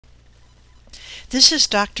This is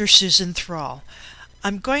Dr. Susan Thrall.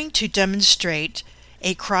 I'm going to demonstrate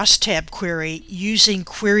a crosstab query using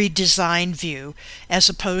Query Design View as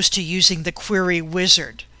opposed to using the Query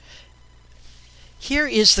Wizard. Here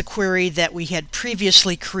is the query that we had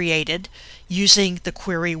previously created using the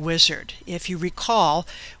Query Wizard. If you recall,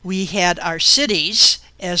 we had our cities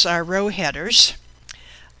as our row headers,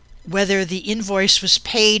 whether the invoice was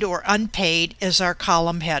paid or unpaid as our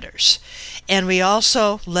column headers. And we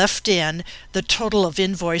also left in the total of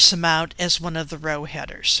invoice amount as one of the row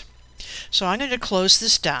headers. So I'm going to close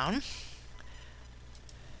this down.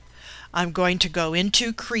 I'm going to go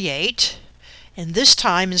into Create, and this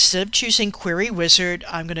time instead of choosing Query Wizard,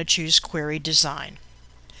 I'm going to choose Query Design.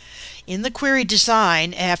 In the Query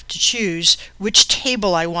Design, I have to choose which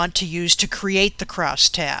table I want to use to create the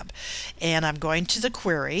crosstab. And I'm going to the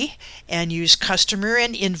query and use Customer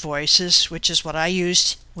and Invoices, which is what I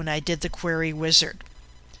used when I did the Query Wizard.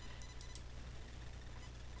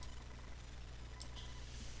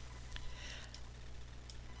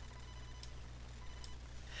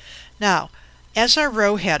 Now, as our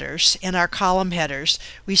row headers and our column headers,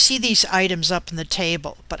 we see these items up in the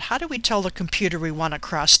table, but how do we tell the computer we want a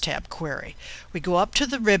crosstab query? We go up to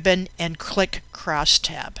the ribbon and click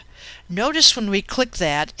Crosstab. Notice when we click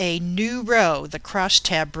that, a new row, the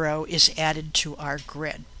crosstab row, is added to our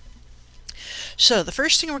grid. So the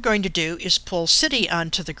first thing we're going to do is pull City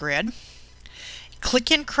onto the grid, click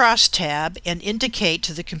in Crosstab, and indicate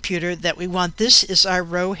to the computer that we want this as our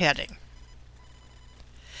row heading.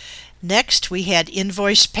 Next, we had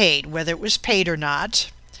invoice paid, whether it was paid or not.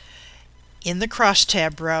 In the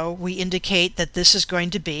crosstab row, we indicate that this is going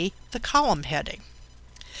to be the column heading.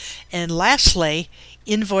 And lastly,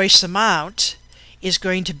 invoice amount is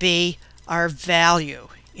going to be our value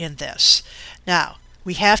in this. Now,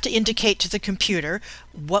 we have to indicate to the computer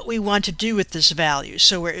what we want to do with this value.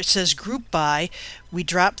 So where it says Group By, we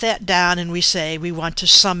drop that down and we say we want to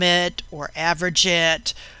sum it or average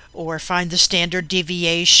it, or find the standard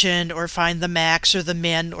deviation, or find the max or the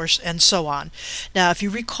min, and so on. Now, if you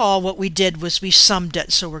recall, what we did was we summed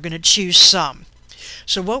it, so we're going to choose sum.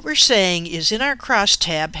 So what we're saying is in our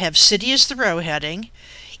crosstab, have city as the row heading,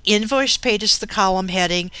 invoice paid as the column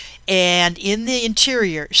heading, and in the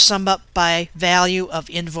interior, sum up by value of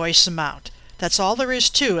invoice amount. That's all there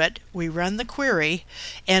is to it. We run the query,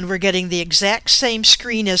 and we're getting the exact same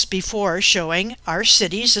screen as before, showing our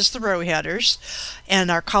cities as the row headers,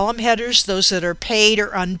 and our column headers, those that are paid or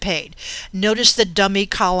unpaid. Notice the dummy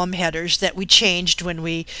column headers that we changed when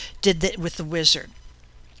we did that with the wizard.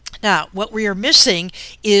 Now, what we are missing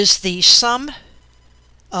is the sum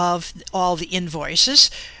of all the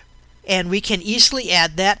invoices, and we can easily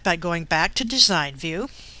add that by going back to Design View,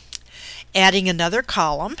 adding another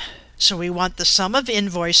column. So we want the sum of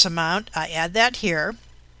invoice amount. I add that here.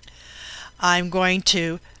 I'm going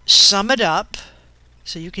to sum it up.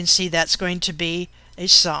 So you can see that's going to be a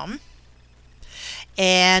sum.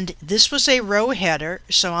 And this was a row header.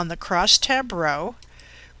 So on the crosstab row,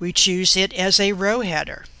 we choose it as a row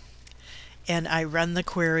header. And I run the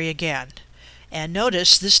query again. And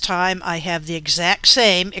notice this time I have the exact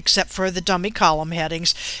same, except for the dummy column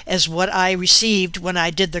headings, as what I received when I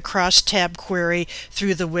did the crosstab query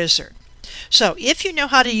through the wizard. So if you know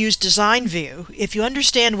how to use Design View, if you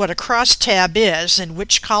understand what a crosstab is and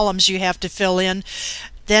which columns you have to fill in,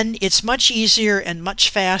 then it's much easier and much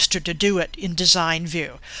faster to do it in Design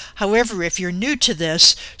View. However, if you're new to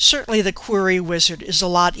this, certainly the Query Wizard is a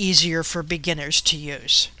lot easier for beginners to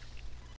use.